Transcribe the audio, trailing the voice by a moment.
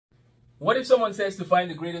What if someone says to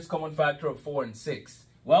find the greatest common factor of 4 and 6?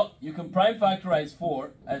 Well, you can prime factorize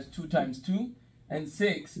 4 as 2 times 2 and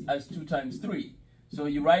 6 as 2 times 3. So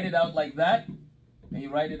you write it out like that, and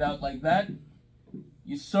you write it out like that.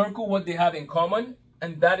 You circle what they have in common,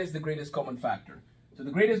 and that is the greatest common factor. So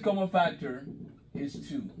the greatest common factor is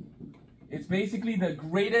 2. It's basically the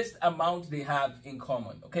greatest amount they have in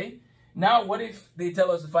common, okay? Now, what if they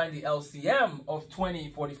tell us to find the LCM of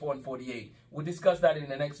 20, 44, and 48? We'll discuss that in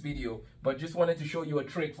the next video, but just wanted to show you a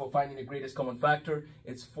trick for finding the greatest common factor.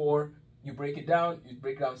 It's 4, you break it down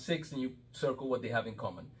 6, and you circle what they have in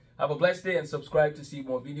common. Have a blessed day and subscribe to see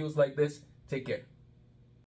more videos like this. Take care.